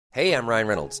Hey, I'm Ryan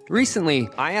Reynolds. Recently,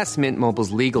 I asked Mint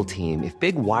Mobile's legal team if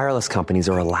big wireless companies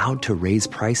are allowed to raise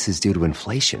prices due to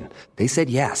inflation. They said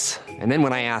yes. And then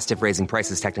when I asked if raising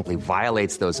prices technically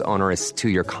violates those onerous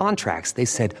two-year contracts, they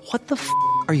said, "What the f***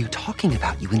 are you talking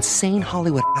about, you insane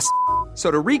Hollywood ass?" So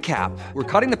to recap, we're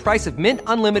cutting the price of Mint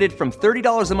Unlimited from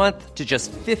 $30 a month to just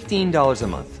 $15 a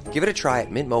month. Give it a try at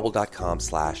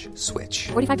mintmobile.com/switch.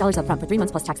 $45 up front for 3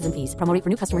 months plus taxes and fees. Promo rate for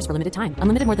new customers for limited time.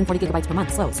 Unlimited more than 40 gigabytes per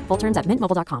month. Slows full terms at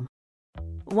mintmobile.com.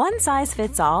 One size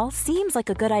fits all seems like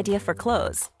a good idea for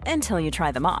clothes until you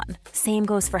try them on. Same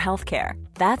goes for healthcare.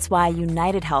 That's why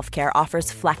United Healthcare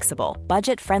offers flexible,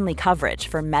 budget-friendly coverage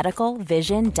for medical,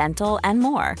 vision, dental, and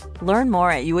more. Learn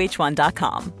more at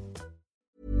uh1.com.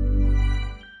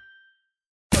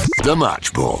 The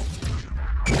Match Ball.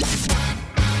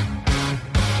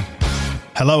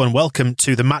 Hello and welcome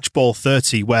to the Match Ball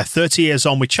 30, where 30 years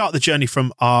on we chart the journey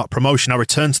from our promotion, our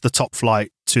return to the top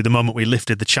flight, to the moment we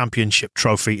lifted the championship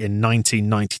trophy in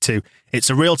 1992. It's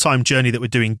a real-time journey that we're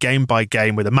doing game by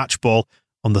game with a match ball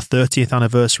on the 30th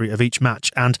anniversary of each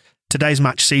match. And today's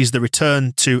match sees the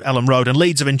return to Elland Road, and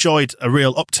Leeds have enjoyed a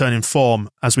real upturn in form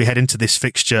as we head into this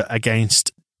fixture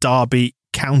against Derby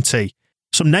County.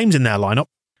 Some names in their lineup.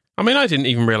 I mean, I didn't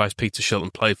even realise Peter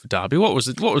Shilton played for Derby. What was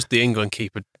the England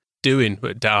keeper doing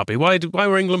at Derby? Why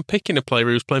were England picking a player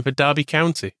who was playing for Derby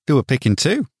County? They were picking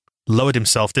two. Lowered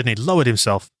himself, didn't he? Lowered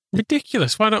himself.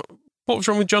 Ridiculous. Why not? What was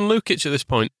wrong with John Lukic at this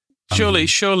point? Surely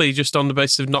just on the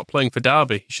basis of not playing for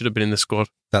Derby, he should have been in the squad.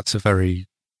 That's a very,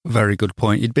 very good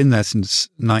point. He'd been there since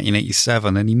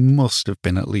 1987 and he must have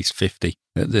been at least 50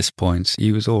 at this point.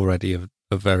 He was already a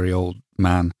very old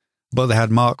man. But they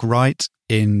had Mark Wright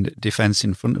in defence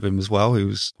in front of him as well, who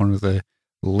was one of the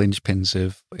linchpins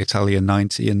of Italia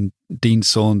 90, and Dean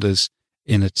Saunders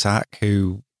in attack,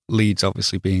 who Leeds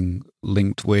obviously being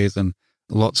linked with, and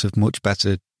lots of much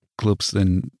better clubs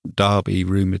than Derby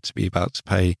rumoured to be about to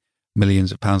pay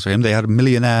millions of pounds for him. They had a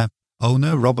millionaire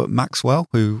owner, Robert Maxwell,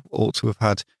 who ought to have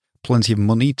had plenty of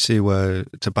money to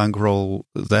bankroll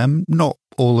them. Not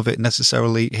all of it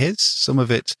necessarily his, some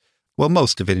of it, well,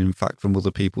 most of it, in fact, from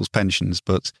other people's pensions,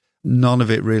 but none of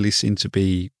it really seemed to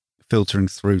be filtering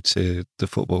through to the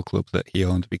football club that he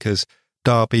owned, because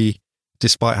Derby,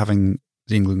 despite having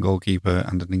the England goalkeeper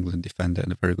and an England defender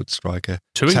and a very good striker,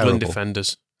 Two England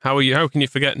defenders. How can you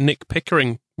forget Nick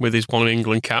Pickering with his one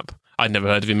England cap? I'd never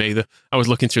heard of him either. I was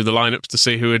looking through the lineups to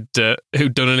see who'd done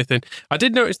anything. I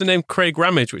did notice the name Craig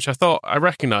Ramage, which I thought I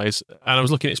recognised, and I was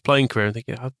looking at his playing career and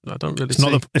thinking, I don't really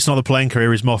see. It's not the playing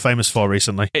career he's more famous for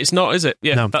recently. It's not, is it?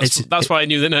 Yeah, no, that's why I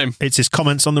knew the name. It's his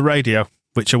comments on the radio,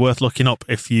 which are worth looking up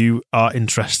if you are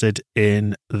interested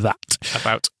in that.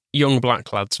 About young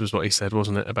black lads was what he said,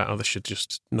 wasn't it? About how they should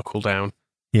just knuckle down.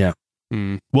 Yeah.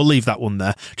 We'll leave that one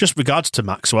there. Just regards to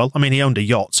Maxwell, I mean, he owned a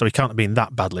yacht, so he can't have been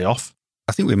that badly off.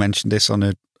 I think we mentioned this on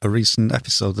a recent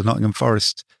episode, the Nottingham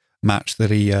Forest match,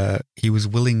 that he was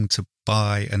willing to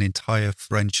buy an entire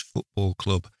French football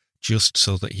club just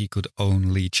so that he could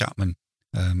own Lee Chapman.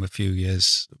 A few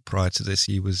years prior to this,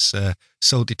 he was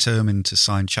so determined to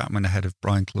sign Chapman ahead of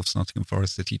Brian Clough's Nottingham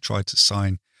Forest that he tried to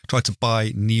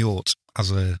buy Niort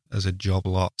as a job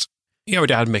lot. He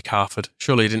already had Mick Harford.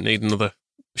 Surely he didn't need another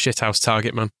shithouse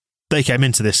target man. They came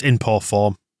into this in poor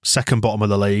form, second bottom of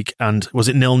the league, and was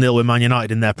it 0-0 with Man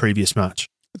United in their previous match?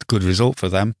 Good result for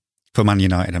them. For Man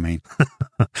United, I mean.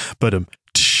 But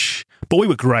we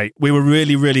were great. We were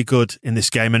really, really good in this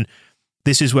game, and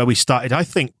this is where we started, I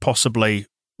think, possibly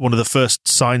one of the first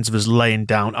signs of us laying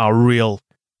down our real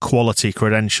quality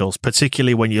credentials,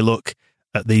 particularly when you look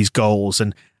at these goals.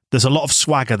 And there's a lot of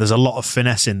swagger, there's a lot of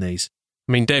finesse in these.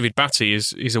 I mean, David Batty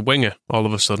is a winger all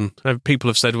of a sudden. People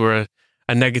have said we're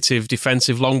a negative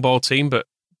defensive long ball team, but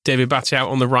David Batty out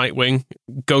on the right wing,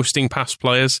 ghosting past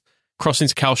players, crossing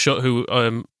to Cal Shutt, who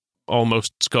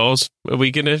almost scores.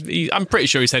 I'm pretty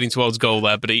sure he's heading towards goal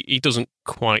there, but he doesn't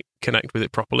quite connect with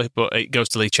it properly. But it goes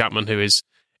to Lee Chapman, who is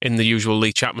in the usual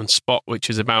Lee Chapman spot,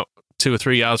 which is about 2 or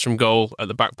 3 yards from goal at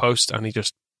the back post, and he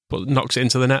just knocks it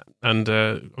into the net. And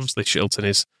obviously Shilton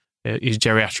his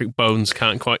geriatric bones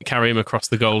can't quite carry him across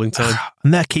the goal in time.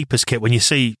 And their keeper's kit, when you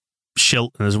see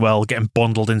Shilton as well getting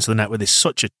bundled into the net with this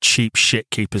such a cheap shit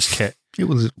keeper's kit. It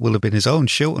will have been his own.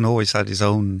 Shilton always had his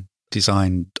own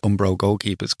designed Umbro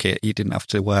goalkeeper's kit. He didn't have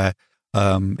to wear.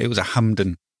 It was a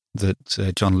Hampden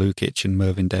that John Lukic and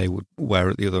Mervyn Day would wear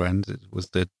at the other end. It was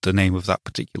the name of that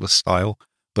particular style.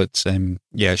 But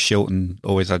Shilton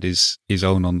always had his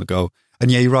own on the go. And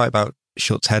yeah, you're right about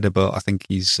Shutt's header, but I think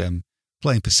he's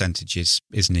playing percentages,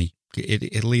 isn't he?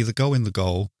 It'll either go in the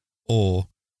goal or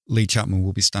Lee Chapman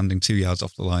will be standing 2 yards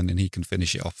off the line and he can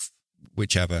finish it off,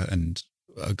 whichever, and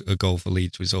a goal for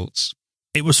Leeds results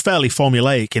it was fairly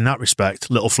formulaic in that respect.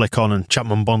 Little flick on and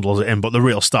Chapman bundles it in, but the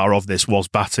real star of this was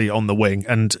Batty on the wing,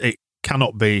 and it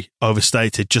cannot be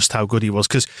overstated just how good he was,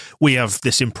 because we have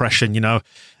this impression,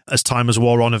 as time has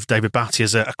wore on, of David Batty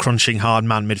as a crunching hard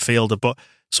man midfielder, but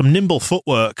some nimble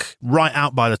footwork right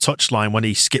out by the touchline when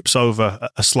he skips over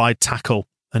a slide tackle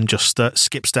and just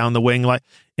skips down the wing, like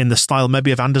in the style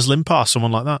maybe of Anders Limpar,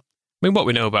 someone like that. I mean, what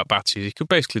we know about Batty is he could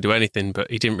basically do anything,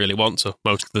 but he didn't really want to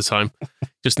most of the time.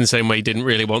 Just in the same way he didn't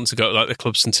really want to go to like the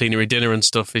club centenary dinner and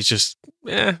stuff. He's just,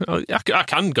 I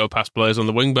can go past players on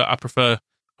the wing, but I prefer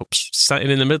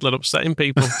sitting in the middle and upsetting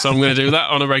people. So I'm going to do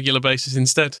that on a regular basis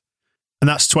instead. And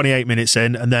that's 28 minutes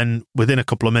in, and then within a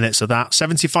couple of minutes of that,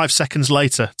 75 seconds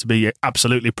later, to be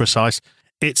absolutely precise,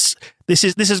 this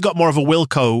has got more of a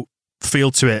Wilco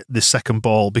feel to it, this second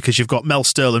ball, because you've got Mel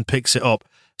Sterling picks it up,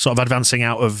 sort of advancing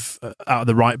out of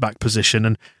the right back position,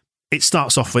 and it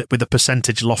starts off with a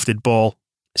percentage lofted ball.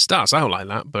 It starts out like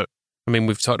that, but I mean,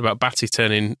 we've talked about Batty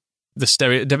turning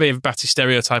the David Batty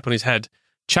stereotype on his head.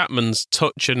 Chapman's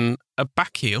touch and a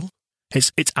back heel.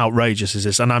 It's outrageous, is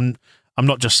this? And I'm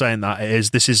not just saying that.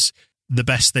 This is the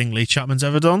best thing Lee Chapman's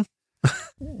ever done.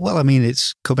 Well, I mean,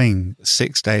 it's coming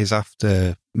 6 days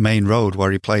after Main Road,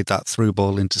 where he played that through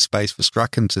ball into space for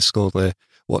Strachan to score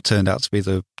what turned out to be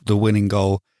the winning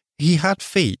goal. He had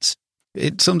feet.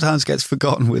 It sometimes gets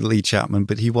forgotten with Lee Chapman,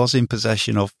 but he was in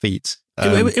possession of feet.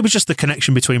 It was just the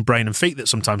connection between brain and feet that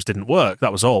sometimes didn't work.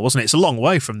 That was all, wasn't it? It's a long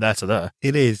way from there to there.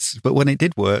 It is, but when it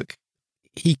did work,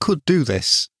 he could do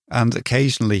this, and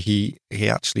occasionally he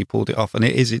actually pulled it off. And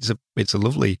it's a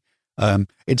lovely.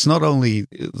 It's not only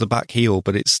the back heel,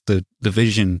 but it's the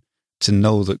vision to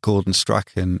know that Gordon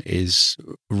Strachan is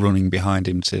running behind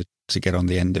him to get on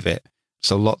the end of it.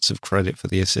 So lots of credit for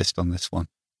the assist on this one.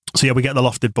 So yeah, we get the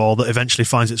lofted ball that eventually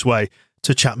finds its way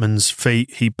to Chapman's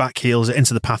feet. He backheels it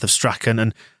into the path of Strachan,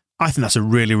 and I think that's a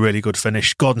really, really good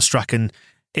finish. Gordon Strachan,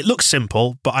 it looks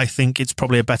simple, but I think it's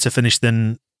probably a better finish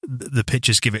than the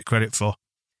pictures give it credit for.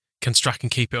 Can Strachan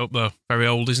keep it up though? Very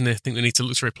old, isn't he? I think they need to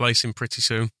look to replace him pretty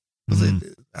soon.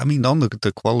 I mean, on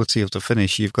the quality of the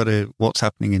finish, you've got what's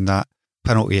happening in that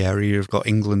penalty area. You've got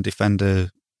England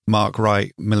defender Mark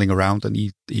Wright milling around, and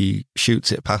he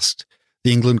shoots it past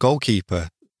the England goalkeeper.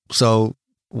 So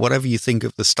whatever you think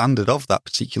of the standard of that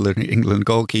particular England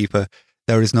goalkeeper,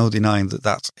 there is no denying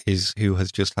that is who has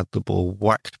just had the ball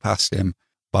whacked past him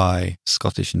by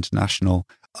Scottish international.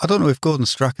 I don't know if Gordon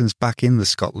Strachan's back in the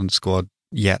Scotland squad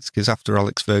yet, because after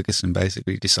Alex Ferguson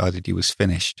basically decided he was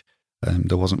finished,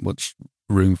 there wasn't much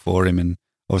room for him. And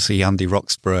obviously Andy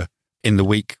Roxburgh, in the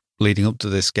week leading up to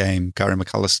this game, Gary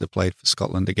McAllister played for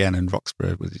Scotland again, and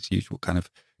Roxburgh, with his usual kind of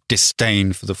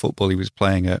disdain for the football he was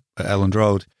playing at Elland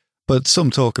Road. But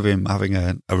some talk of him having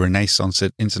a renaissance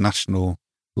at international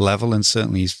level, and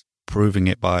certainly he's proving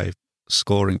it by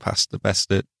scoring past the best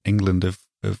that England have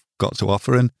got to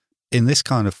offer. And in this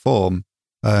kind of form,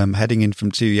 heading in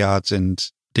from 2 yards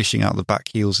and dishing out the back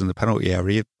heels in the penalty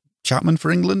area, Chapman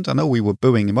for England? I know we were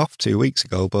booing him off 2 weeks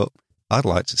ago, but I'd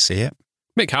like to see it.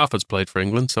 Mick Harford's played for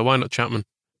England, so why not Chapman?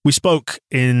 We spoke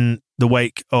in the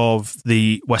wake of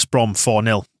the West Brom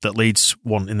 4-0 that Leeds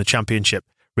won in the Championship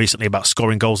recently about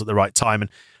scoring goals at the right time. And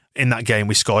in that game,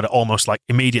 we scored almost like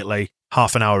immediately,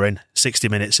 half an hour in, 60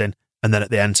 minutes in, and then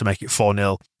at the end to make it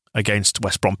 4-0 against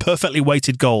West Brom. Perfectly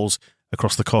weighted goals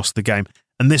across the course of the game.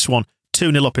 And this one,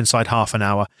 2-0 up inside half an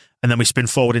hour, and then we spin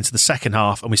forward into the second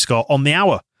half and we score on the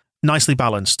hour. Nicely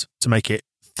balanced to make it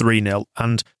 3-0,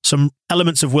 and some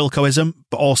elements of Wilcoism,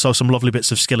 but also some lovely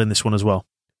bits of skill in this one as well.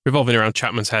 Revolving around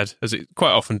Chapman's head, as it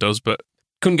quite often does, but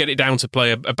couldn't get it down to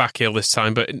play a back heel this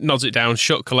time, but it nods it down,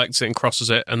 Shutt collects it and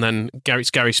crosses it, and then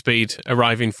Gary Speed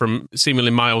arriving from seemingly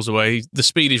miles away. The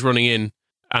speed is running in,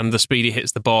 and the speed he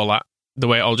hits the ball at, the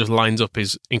way it all just lines up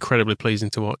is incredibly pleasing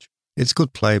to watch. It's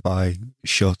good play by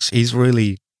Shutt. He's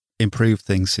really improved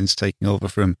things since taking over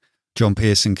from John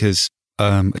Pearson, because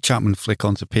a Chapman flick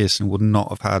onto Pearson would not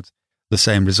have had the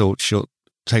same result. Shutt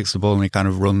takes the ball and he kind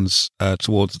of runs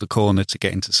towards the corner to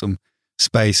get into some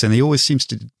space, and he always seems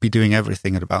to be doing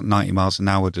everything at about 90 miles an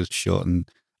hour, does Shutt, and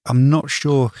I'm not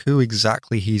sure who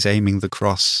exactly he's aiming the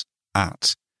cross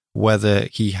at, whether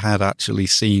he had actually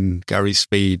seen Gary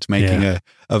Speed making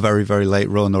a very, very late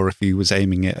run, or if he was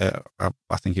aiming it at,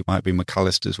 I think it might be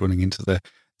McAllister's running into the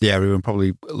area, and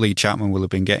probably Lee Chapman will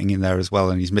have been getting in there as well,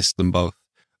 and he's missed them both.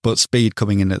 But Speed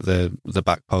coming in at the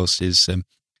back post is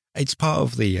it's part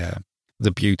of the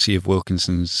beauty of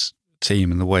Wilkinson's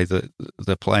team, and the way that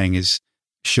they're playing is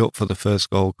Shutt for the first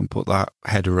goal can put that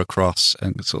header across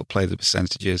and sort of play the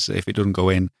percentages. If it doesn't go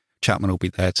in, Chapman will be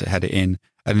there to head it in.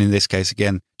 And in this case,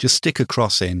 again, just stick a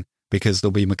cross in, because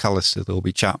there'll be McAllister, there'll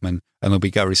be Chapman, and there'll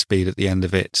be Gary Speed at the end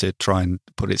of it to try and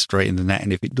put it straight in the net.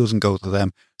 And if it doesn't go to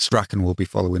them, Strachan will be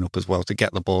following up as well to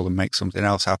get the ball and make something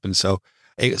else happen. So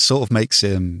it sort of makes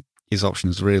his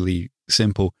options really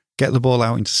simple. Get the ball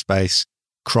out into space,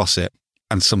 cross it,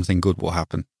 and something good will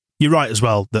happen. You're right as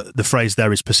well that the phrase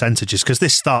there is percentages, because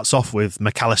this starts off with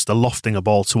McAllister lofting a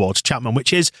ball towards Chapman,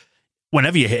 which is,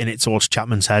 whenever you're hitting it towards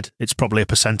Chapman's head, it's probably a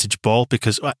percentage ball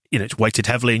because it's weighted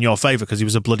heavily in your favour because he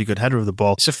was a bloody good header of the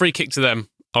ball. It's a free kick to them,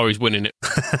 or he's winning it.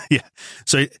 Yeah.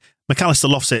 So McAllister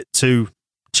lofts it to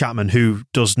Chapman, who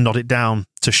does nod it down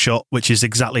to Schutt, which is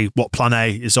exactly what Plan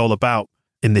A is all about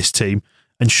in this team.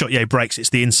 And Schutt breaks. It's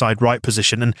the inside right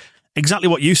position. And exactly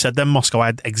what you said then, Moscow, I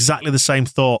had exactly the same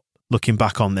thought looking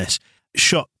back on this.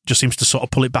 Schutt just seems to sort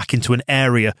of pull it back into an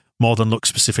area more than look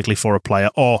specifically for a player,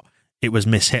 or it was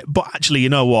mishit. But actually, you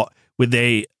know what? With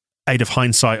the aid of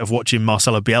hindsight of watching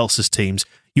Marcelo Bielsa's teams,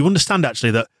 you understand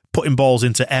actually that putting balls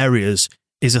into areas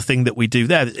is a thing that we do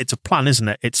there. It's a plan, isn't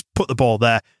it? It's put the ball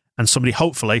there and somebody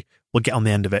hopefully will get on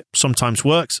the end of it. Sometimes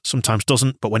works, sometimes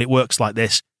doesn't. But when it works like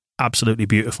this, absolutely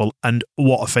beautiful. And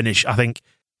what a finish. I think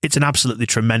it's an absolutely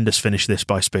tremendous finish, this,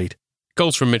 by Speed.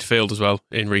 Goals from midfield as well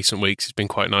in recent weeks. It's been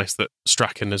quite nice that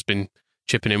Strachan has been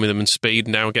chipping in with them, and Speed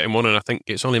now getting one, and I think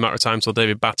it's only a matter of time till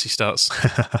David Batty starts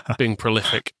being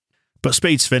prolific. But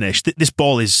Speed's finished. This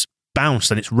ball is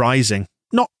bounced and it's rising.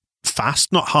 Not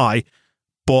fast, not high,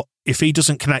 but if he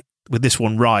doesn't connect with this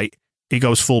one right, he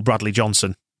goes full Bradley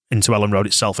Johnson into Ellen Road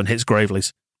itself and hits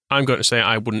Gravely's. I'm going to say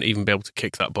I wouldn't even be able to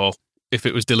kick that ball. If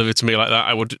it was delivered to me like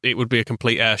that, it would be a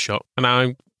complete air shot. And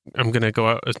I'm going to go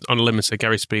out on a limb and say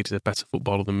Gary Speed is a better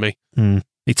footballer than me.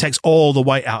 He takes all the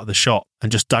weight out of the shot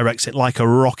and just directs it like a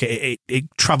rocket. It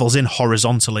travels in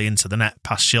horizontally into the net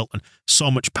past Shilton. So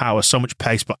much power, so much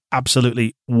pace, but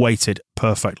absolutely weighted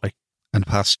perfectly. And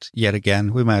past, yet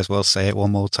again, we may as well say it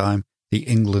one more time, the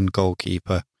England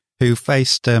goalkeeper, who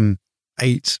faced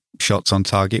 8 shots on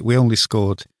target. We only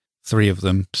scored 3 of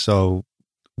them. So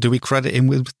do we credit him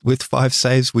with 5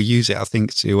 saves? We use it, I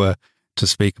think, to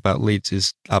speak about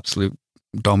Leeds' absolute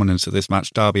dominance of this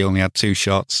match. Derby only had 2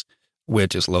 shots. We're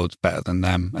just loads better than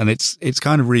them. And it's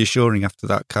kind of reassuring after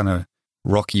that kind of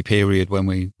rocky period when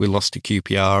we lost to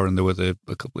QPR and there were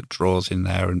a couple of draws in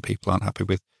there and people aren't happy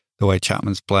with the way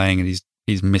Chapman's playing and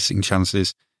he's missing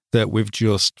chances, that we've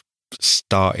just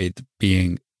started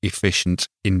being efficient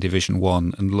in Division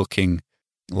 1 and looking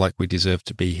like we deserve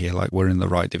to be here, like we're in the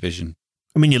right division.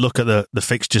 I mean, you look at the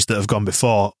fixtures that have gone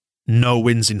before, no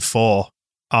wins in 4,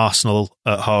 Arsenal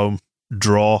at home,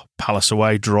 draw, Palace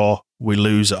away, draw, we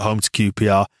lose at home to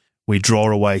QPR, we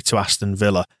draw away to Aston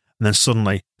Villa, and then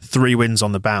suddenly 3 wins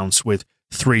on the bounce with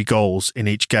 3 goals in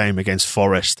each game against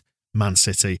Forest, Man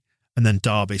City, and then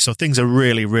Derby. So things are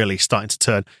really, really starting to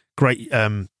turn. Great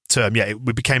term. Yeah,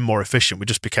 we became more efficient. We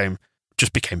just became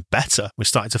better. We're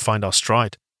starting to find our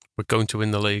stride. We're going to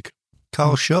win the league.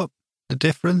 Carl Schutt, the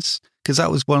difference? Because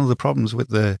that was one of the problems with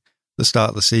the start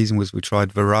of the season was we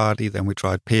tried Verratti, then we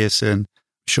tried Pearson.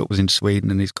 Schutt was in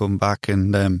Sweden and he's come back,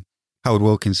 and Howard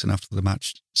Wilkinson after the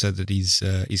match said that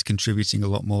he's contributing a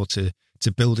lot more to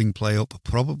building play up,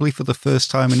 probably for the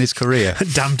first time in his career.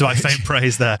 Damn, do I faint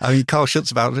praise there. I mean, Carl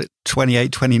Schutt's about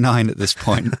 28, 29 at this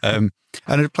point. And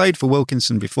had played for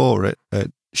Wilkinson before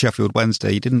at Sheffield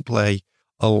Wednesday. He didn't play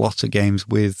a lot of games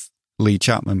with Lee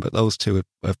Chapman, but those two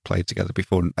have played together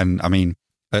before. And I mean,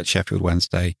 at Sheffield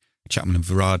Wednesday, Chapman and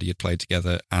Verratti had played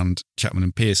together and Chapman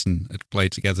and Pearson had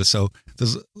played together. So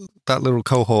there's that little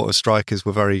cohort of strikers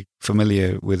were very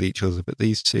familiar with each other. But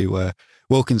these two,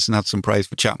 Wilkinson had some praise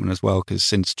for Chapman as well, because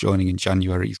since joining in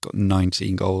January, he's got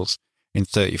 19 goals in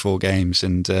 34 games.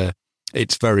 And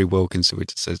it's very Wilkinson,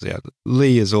 which says, yeah,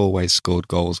 Lee has always scored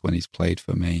goals when he's played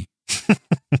for me.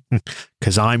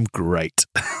 Because I'm great.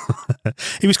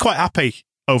 He was quite happy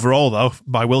overall, though,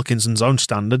 by Wilkinson's own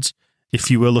standards. If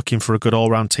you were looking for a good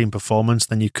all-round team performance,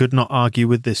 then you could not argue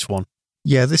with this one.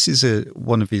 Yeah, this is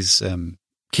one of his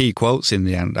key quotes in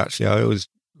the end, actually. I always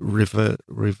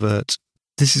revert.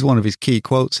 This is one of his key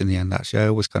quotes in the end, actually. I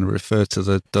always kind of refer to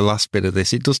the last bit of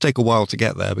this. It does take a while to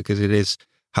get there because it is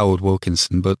Howard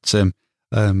Wilkinson. But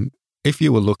if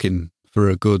you were looking for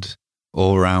a good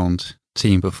all-round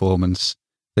team performance,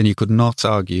 then you could not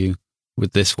argue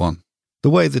with this one. The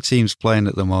way the team's playing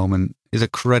at the moment is a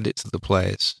credit to the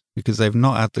players because they've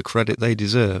not had the credit they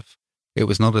deserve. It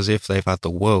was not as if they've had the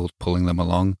world pulling them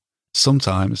along.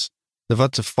 Sometimes they've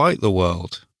had to fight the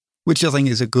world, which I think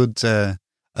is a good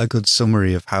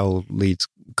summary of how Leeds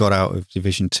got out of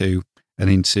Division 2 and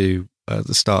into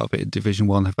the start of it in Division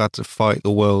 1. They've had to fight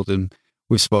the world, and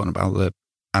we've spoken about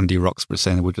Andy Roxburgh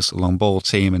saying they were just a long ball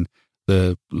team, and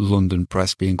the London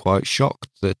press being quite shocked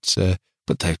that,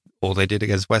 but all they did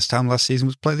against West Ham last season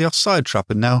was play the offside trap,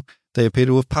 and now they appear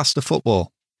to have passed the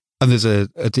football. And there's a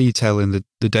detail in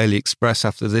the Daily Express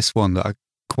after this one that I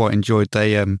quite enjoyed.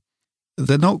 They're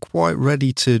not quite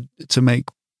ready to make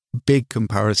big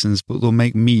comparisons, but they'll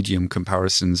make medium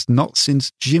comparisons. Not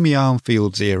since Jimmy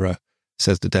Armfield's era,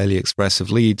 says the Daily Express,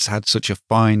 of Leeds had such a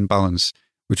fine balance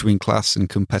between class and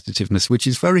competitiveness, which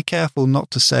is very careful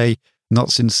not to say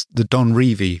not since the Don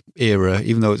Revie era,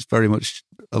 even though it's very much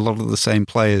a lot of the same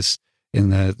players in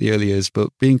the early years. But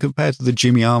being compared to the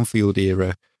Jimmy Armfield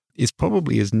era is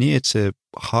probably as near to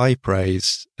high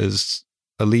praise as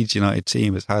a Leeds United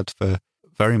team has had for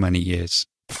very many years.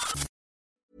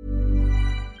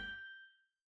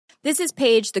 This is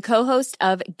Paige, the co-host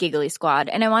of Giggly Squad,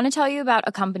 and I want to tell you about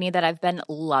a company that I've been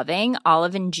loving,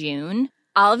 Olive & June.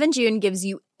 Olive & June gives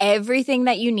you everything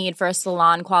that you need for a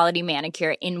salon-quality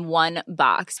manicure in one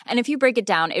box. And if you break it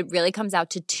down, it really comes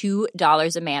out to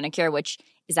 $2 a manicure, which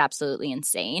is absolutely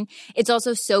insane. It's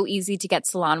also so easy to get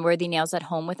salon-worthy nails at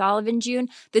home with Olive & June.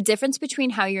 The difference between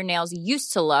how your nails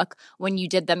used to look when you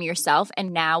did them yourself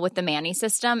and now with the Mani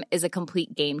system is a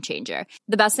complete game changer.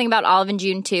 The best thing about Olive &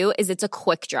 June, too, is it's a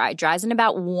quick dry. Dries in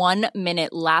about 1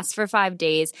 minute, lasts for 5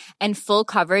 days, and full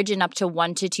coverage in up to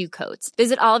 1 to 2 coats.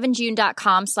 Visit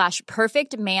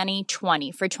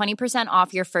oliveandjune.com/perfectmani20 for 20%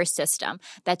 off your first system.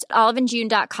 That's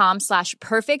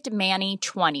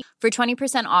oliveandjune.com/perfectmani20 for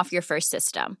 20% off your first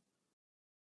system.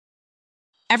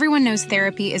 Everyone knows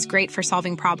therapy is great for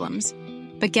solving problems,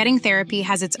 but getting therapy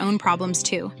has its own problems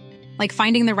too, like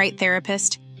finding the right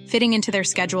therapist, fitting into their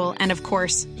schedule, and of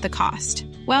course, the cost.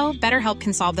 Well, BetterHelp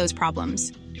can solve those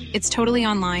problems. It's totally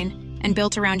online and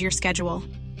built around your schedule.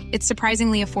 It's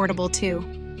surprisingly affordable too.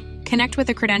 Connect with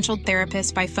a credentialed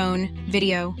therapist by phone,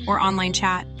 video, or online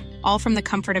chat, all from the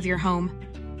comfort of your home.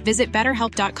 Visit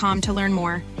BetterHelp.com to learn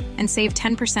more and save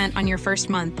 10% on your first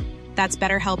month. That's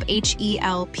BetterHelp,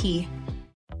 H-E-L-P.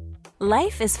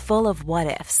 Life is full of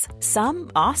what-ifs. Some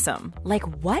awesome, like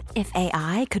what if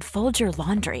AI could fold your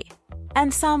laundry?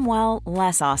 And some, well,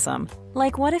 less awesome,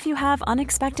 like what if you have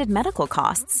unexpected medical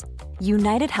costs?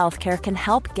 United Healthcare can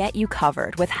help get you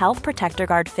covered with Health Protector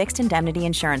Guard fixed indemnity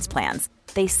insurance plans.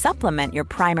 They supplement your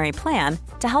primary plan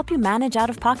to help you manage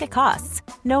out-of-pocket costs.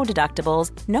 No deductibles,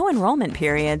 no enrollment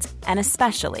periods, and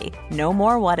especially no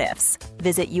more what-ifs.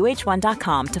 Visit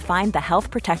uh1.com to find the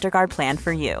Health Protector Guard plan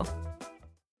for you.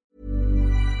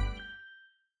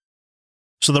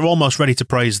 So they're almost ready to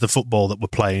praise the football that we're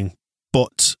playing,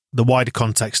 but the wider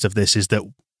context of this is that,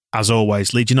 as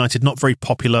always, Leeds United not very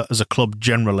popular as a club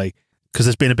generally, because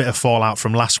there's been a bit of fallout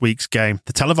from last week's game,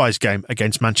 the televised game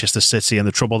against Manchester City, and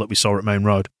the trouble that we saw at Main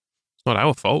Road. It's not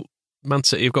our fault. Man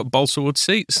City have got balsa wood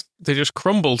seats. They just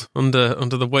crumbled under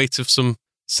the weight of some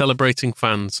celebrating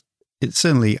fans. It's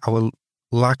certainly our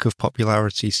lack of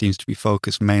popularity seems to be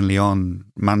focused mainly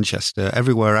on Manchester.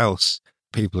 Everywhere else,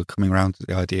 people are coming around to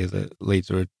the idea that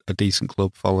Leeds are a decent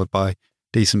club followed by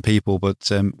decent people. But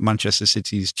Manchester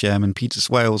City's chairman, Peter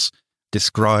Swales,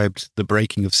 described the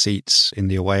breaking of seats in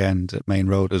the away end at Main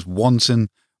Road as wanton,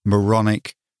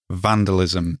 moronic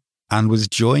vandalism, and was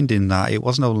joined in that. It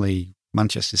wasn't only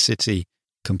Manchester City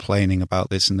complaining about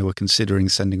this, and they were considering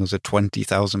sending us a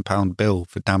 £20,000 bill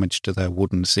for damage to their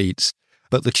wooden seats,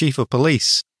 but the chief of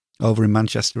police over in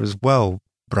Manchester as well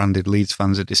branded Leeds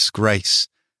fans a disgrace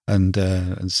and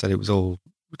said it was all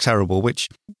terrible, which,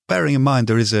 bearing in mind,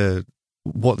 there is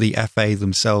what the FA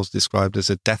themselves described as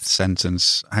a death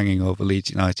sentence hanging over Leeds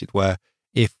United, where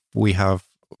if we have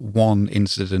one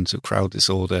incident of crowd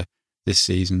disorder this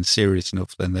season serious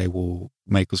enough, then they will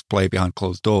make us play behind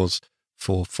closed doors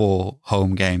for 4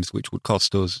 home games, which would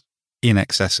cost us in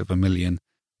excess of $1 million.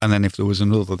 And then if there was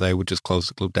another, they would just close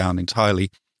the club down entirely.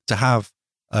 To have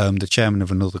the chairman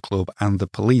of another club and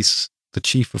the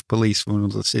chief of police from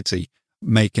another city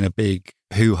making a big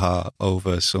hoo-ha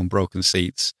over some broken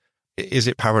seats, is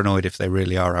it paranoid if they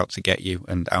really are out to get you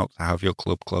and out to have your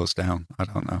club closed down? I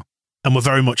don't know. And we're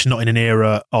very much not in an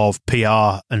era of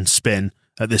PR and spin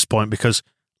at this point, because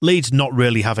Leeds not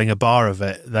really having a bar of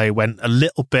it. They went a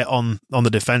little bit on the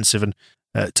defensive, and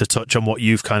to touch on what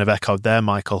you've kind of echoed there,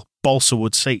 Michael, balsa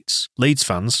wood seats. Leeds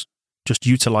fans just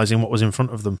utilising what was in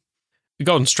front of them.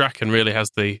 Gordon Strachan really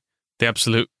has the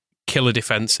absolute killer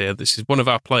defence here. This is one of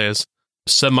our players,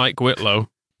 Sir Mike Whitlow,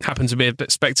 happened to be a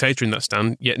spectator in that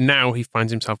stand, yet now he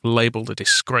finds himself labelled a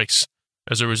disgrace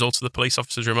as a result of the police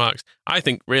officer's remarks. I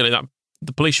think really that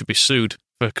the police should be sued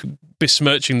for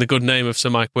besmirching the good name of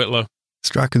Sir Mike Whitlow.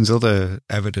 Strachan's other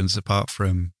evidence, apart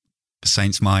from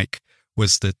Saints Mike,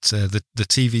 was that the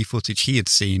TV footage he had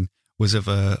seen was of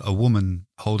a woman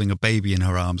holding a baby in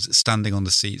her arms, standing on the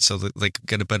seat so that they could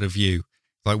get a better view.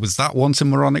 Like, was that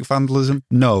wanton moronic vandalism?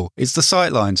 No. It's the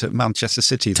sightlines at Manchester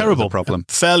City that was the problem.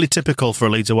 Fairly typical for a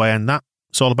Leeds away end, that.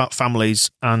 It's all about families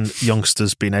and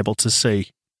youngsters being able to see.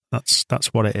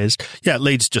 That's what it is. Yeah,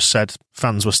 Leeds just said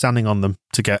fans were standing on them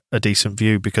to get a decent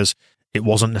view because it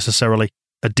wasn't necessarily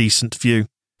a decent view.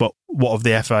 But what of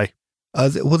the FA?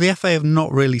 Well, the FA have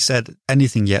not really said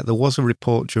anything yet. There was a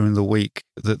report during the week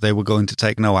that they were going to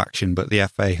take no action, but the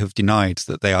FA have denied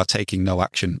that they are taking no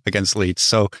action against Leeds.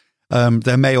 So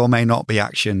there may or may not be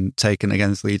action taken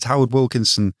against Leeds. Howard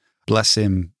Wilkinson, bless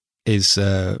him, is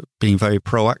being very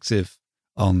proactive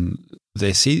on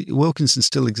this. Wilkinson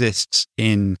still exists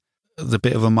in the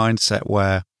bit of a mindset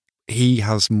where he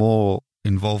has more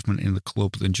involvement in the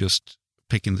club than just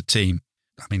picking the team.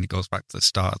 I mean, it goes back to the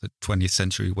start of the 20th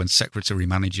century when secretary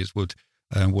managers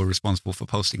were responsible for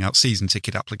posting out season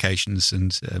ticket applications,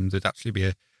 and there'd actually be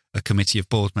a committee of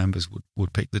board members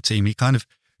would pick the team. He kind of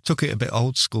took it a bit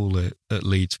old school at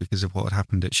Leeds because of what had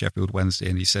happened at Sheffield Wednesday,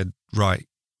 and he said, right,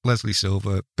 Leslie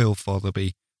Silver, Bill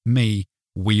Fotherby, me,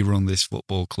 we run this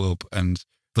football club. And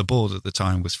the board at the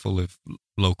time was full of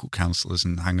local councillors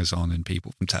and hangers-on and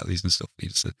people from Tetley's and stuff. He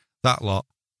said, that lot,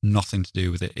 nothing to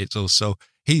do with it. It's also,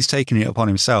 he's taken it upon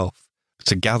himself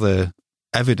to gather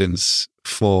evidence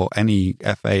for any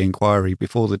FA inquiry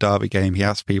before the Derby game. He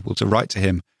asked people to write to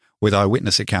him with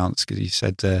eyewitness accounts because he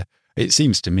said, it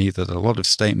seems to me that a lot of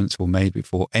statements were made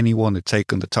before anyone had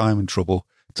taken the time and trouble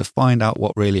to find out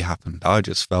what really happened. I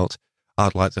just felt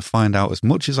I'd like to find out as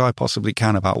much as I possibly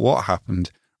can about what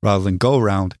happened rather than go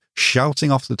around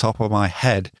shouting off the top of my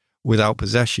head without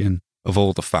possession of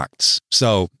all the facts.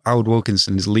 So Howard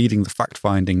Wilkinson is leading the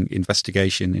fact-finding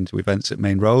investigation into events at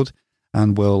Main Road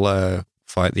and will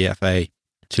fight the FA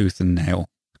tooth and nail.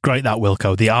 Great that,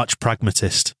 Wilco, the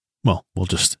arch-pragmatist. Well, we'll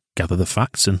just gather the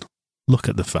facts and look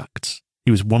at the facts.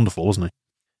 He was wonderful, wasn't he?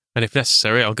 And if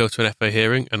necessary, I'll go to an FA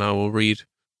hearing and I will read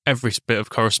every bit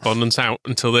of correspondence out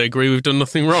until they agree we've done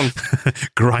nothing wrong.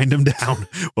 Grind them down.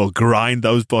 Well, grind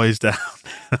those boys down.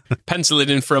 Pencil it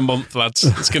in for a month, lads.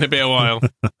 It's going to be a while.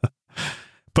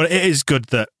 But it is good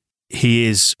that he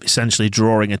is essentially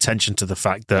drawing attention to the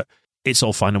fact that it's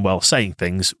all fine and well saying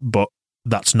things, but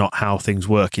that's not how things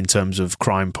work in terms of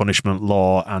crime, punishment,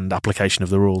 law, and application of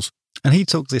the rules. And he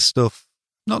took this stuff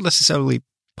not necessarily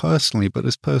personally, but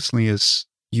as personally as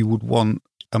you would want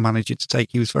a manager to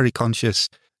take. He was very conscious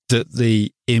that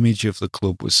the image of the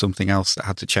club was something else that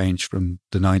had to change from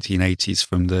the 1980s,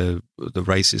 from the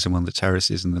racism on the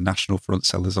terraces and the National Front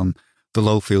sellers on the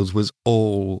low fields was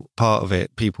all part of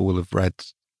it. People will have read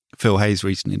Phil Hayes'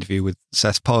 recent interview with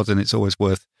Cess Pod, and it's always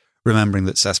worth remembering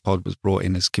that Cess Pod was brought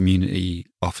in as community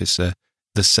officer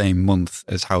the same month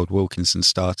as Howard Wilkinson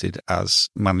started as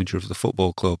manager of the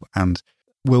football club. And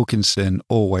Wilkinson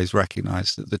always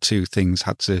recognised that the two things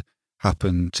had to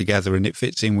happen together, and it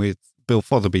fits in with Bill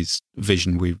Fotherby's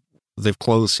vision. They've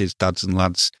closed his Dads and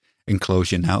Lads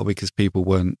enclosure now because people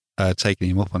weren't taking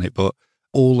him up on it, but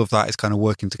all of that is kind of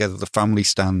working together. The family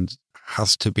stand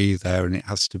has to be there, and it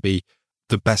has to be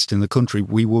the best in the country.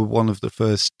 We were one of the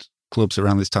first clubs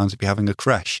around this time to be having a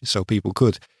creche, so people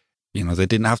could, they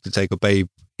didn't have to take a babe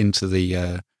into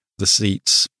the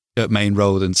seats at Main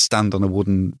Road and stand on a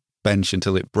wooden bench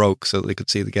until it broke so that they could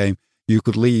see the game. You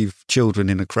could leave children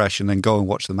in a creche and then go and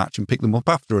watch the match and pick them up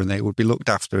after, and they would be looked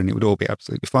after, and it would all be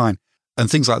absolutely fine. And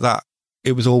things like that.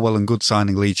 It was all well and good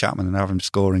signing Lee Chapman and having him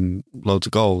scoring loads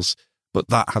of goals, but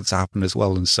that had to happen as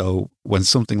well. And so when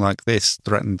something like this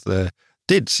threatened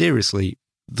seriously,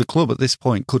 the club at this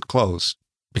point could close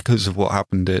because of what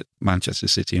happened at Manchester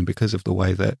City and because of the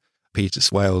way that Peter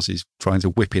Swales is trying to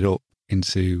whip it up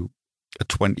into a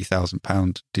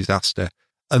 £20,000 disaster.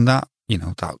 And that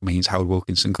means Howard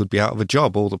Wilkinson could be out of a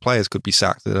job. All the players could be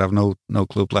sacked. They'd have no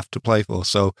club left to play for.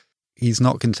 So he's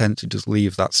not content to just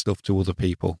leave that stuff to other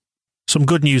people. Some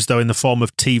good news, though, in the form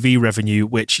of TV revenue,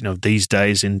 which, these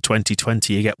days in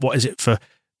 2020, you get, what is it for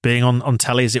being on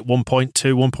telly? Is it 1.2,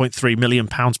 1.3 million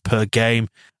pounds per game?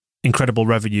 Incredible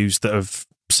revenues that have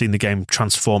seen the game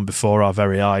transform before our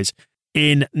very eyes.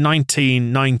 In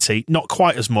 1990, not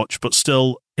quite as much, but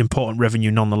still important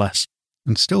revenue nonetheless.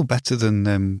 And still better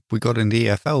than we got in the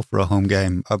EFL for a home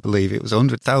game, I believe. It was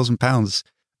 £100,000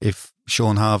 if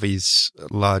Sean Harvey's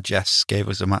largesse gave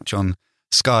us a match on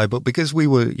Sky. But because we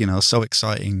were, so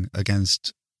exciting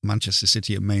against Manchester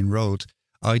City at Main Road,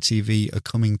 ITV are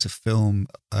coming to film,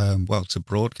 to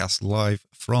broadcast live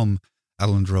from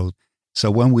Elland Road. So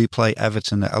when we play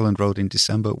Everton at Elland Road in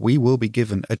December, we will be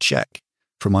given a cheque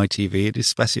from ITV. It is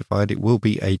specified it will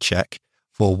be a cheque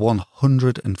for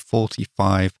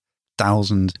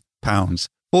 £145,000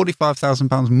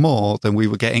 £45,000 more than we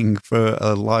were getting for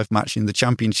a live match in the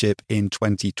Championship in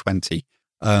 2020.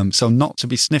 So not to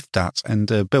be sniffed at. And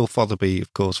Bill Fotherby,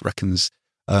 of course, reckons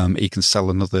he can sell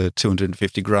another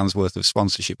 250 grand's worth of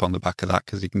sponsorship on the back of that,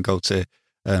 because he can go to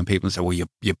people and say, well,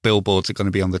 your billboards are going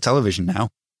to be on the television now.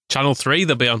 Channel 3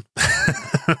 they'll be on.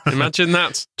 Imagine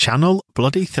that. Channel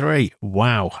bloody 3.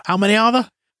 Wow. How many are there?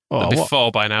 There'll be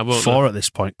 4 by now, won't 4 there? at this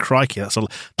point. Crikey, that's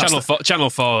Channel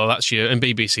 4, that's your, and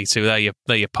BBC 2, they're your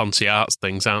Ponzi Arts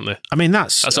things, aren't they? I mean,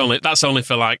 that's only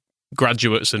for like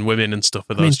graduates and women and stuff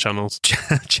for those channels.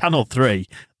 Channel 3,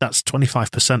 that's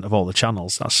 25% of all the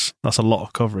channels. That's a lot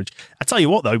of coverage. I tell you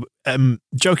what, though,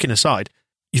 joking aside,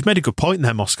 you've made a good point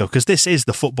there, Moscow, because this is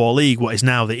the Football League, what is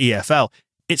now the EFL.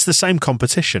 It's the same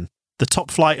competition. The top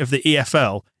flight of the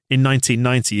EFL in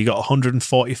 1990, you got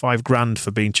 145 grand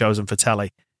for being chosen for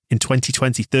telly. In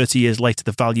 2020, 30 years later,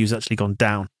 the value's actually gone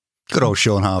down. Good old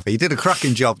Sean Harvey. He did a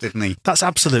cracking job, didn't he? That's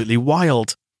absolutely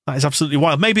wild. That is absolutely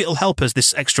wild. Maybe it'll help us,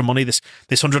 this extra money, this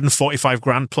 145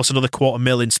 grand plus another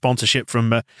 $250,000 in sponsorship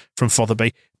from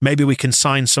Fotherby. Maybe we can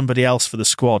sign somebody else for the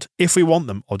squad, if we want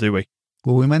them, or do we?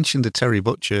 Well, we mentioned the Terry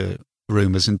Butcher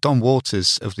rumours, and Don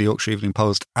Waters of the Yorkshire Evening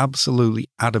Post absolutely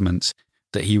adamant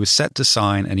that he was set to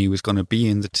sign and he was going to be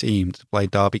in the team to play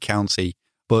Derby County.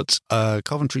 But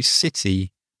Coventry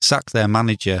City sacked their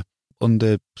manager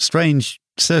under strange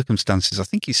circumstances. I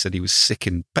think he said he was sick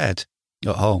in bed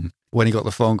at home when he got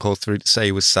the phone call through to say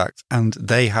he was sacked. And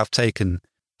they have taken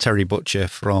Terry Butcher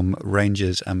from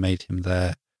Rangers and made him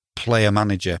their player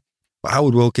manager. But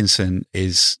Howard Wilkinson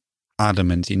is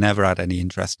adamant. He never had any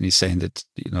interest, and he's saying that,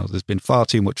 there's been far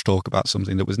too much talk about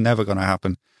something that was never going to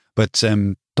happen. But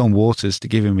Don Waters, to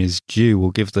give him his due,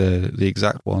 will give the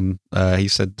exact one. He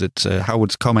said that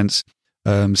Howard's comments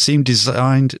seemed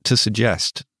designed to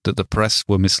suggest that the press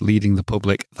were misleading the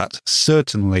public. That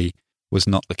certainly was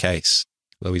not the case.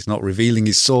 Though he's not revealing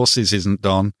his sources, isn't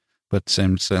Don? But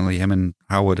certainly him and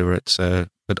Howard are at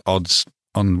odds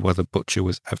on whether Butcher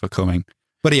was ever coming.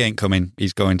 But he ain't coming.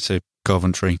 He's going to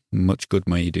Coventry. Much good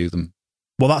may he do them.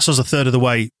 Well, that's us a third of the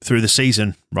way through the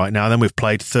season right now. Then we've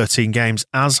played 13 games,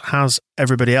 as has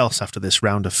everybody else after this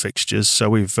round of fixtures. So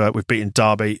we've beaten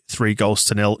Derby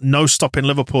 3-0. No stopping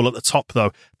Liverpool at the top,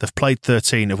 though. They've played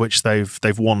 13, of which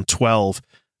they've won 12.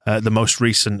 The most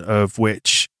recent of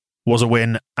which was a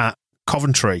win at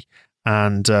Coventry,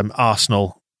 and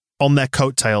Arsenal on their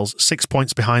coattails, 6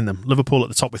 points behind them. Liverpool at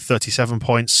the top with 37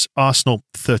 points. Arsenal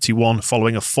 31,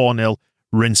 following a 4-0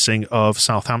 rinsing of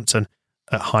Southampton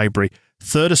at Highbury.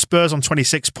 Third are Spurs on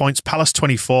 26 points, Palace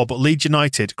 24, but Leeds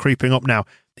United creeping up now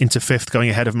into fifth, going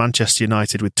ahead of Manchester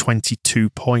United with 22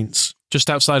 points. Just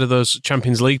outside of those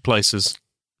Champions League places.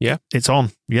 Yeah? It's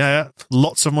on. Yeah.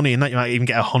 Lots of money in that. You might even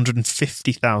get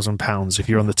 £150,000 if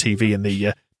you're on the TV in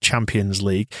the Champions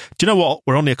League. Do you know what?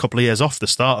 We're only a couple of years off the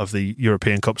start of the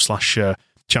European Cup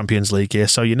 / Champions League year,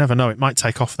 so you never know. It might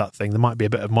take off that thing. There might be a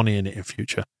bit of money in it in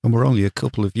future. And we're only a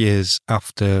couple of years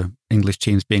after English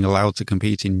teams being allowed to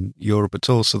compete in Europe at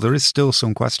all, so there is still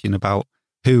some question about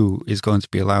who is going to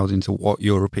be allowed into what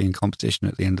European competition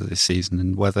at the end of this season,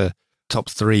 and whether top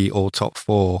 3 or top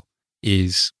 4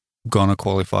 is going to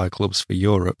qualify clubs for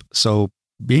Europe. So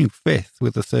being fifth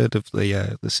with a third of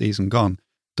the season gone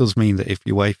does mean that if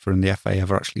UEFA and the FA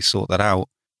ever actually sort that out,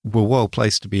 we're well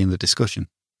placed to be in the discussion.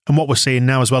 And what we're seeing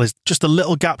now as well is just a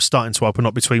little gap starting to open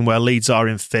up between where Leeds are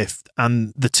in fifth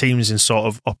and the teams in sort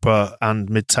of upper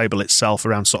and mid-table itself,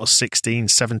 around sort of 16,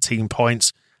 17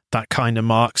 points, that kind of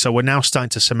mark. So we're now starting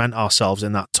to cement ourselves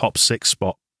in that top 6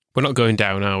 spot. We're not going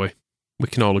down, are we? We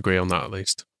can all agree on that at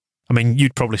least. I mean,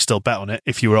 you'd probably still bet on it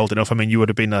if you were old enough. I mean, you would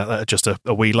have been just a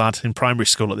wee lad in primary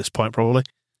school at this point, probably.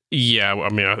 Yeah, I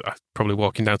mean, I probably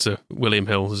walking down to William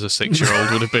Hill as a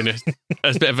 6-year-old would have been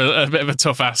a bit of a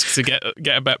tough ask to get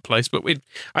a bet place. But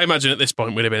I imagine at this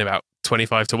point we'd have been about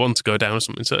 25 to 1 to go down or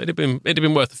something. So it'd have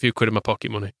been worth a few quid in my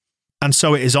pocket money. And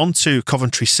so it is on to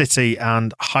Coventry City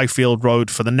and Highfield Road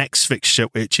for the next fixture,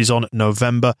 which is on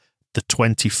November the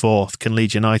 24th. Can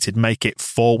Leeds United make it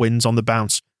 4 wins on the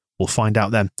bounce? We'll find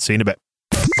out then. See you in a bit.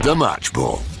 The Match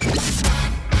Ball.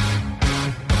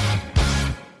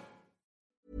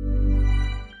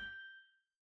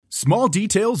 Small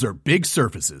details are big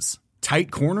surfaces. Tight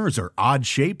corners are odd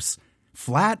shapes.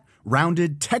 Flat,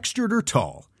 rounded, textured, or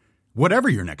tall. Whatever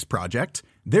your next project,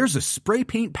 there's a spray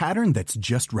paint pattern that's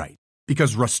just right.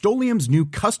 Because Rust-Oleum's new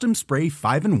Custom Spray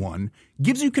 5-in-1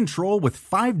 gives you control with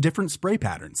 5 different spray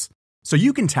patterns. So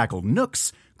you can tackle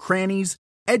nooks, crannies,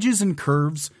 edges, and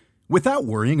curves without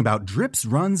worrying about drips,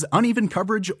 runs, uneven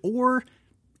coverage, or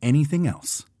anything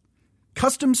else.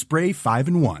 Custom Spray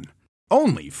 5-in-1.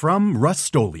 Only from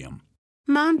Rust-Oleum.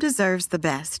 Mom deserves the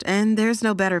best, and there's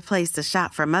no better place to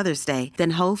shop for Mother's Day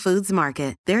than Whole Foods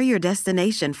Market. They're your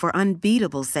destination for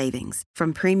unbeatable savings,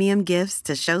 from premium gifts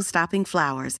to show-stopping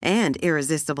flowers and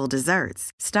irresistible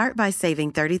desserts. Start by saving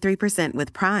 33%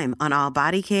 with Prime on all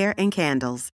body care and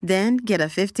candles. Then get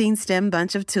a 15-stem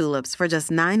bunch of tulips for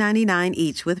just $9.99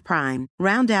 each with Prime.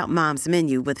 Round out Mom's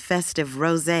menu with festive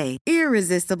rosé,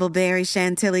 irresistible berry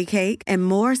chantilly cake, and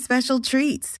more special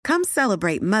treats. Come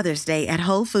celebrate Mother's Day at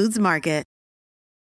Whole Foods Market.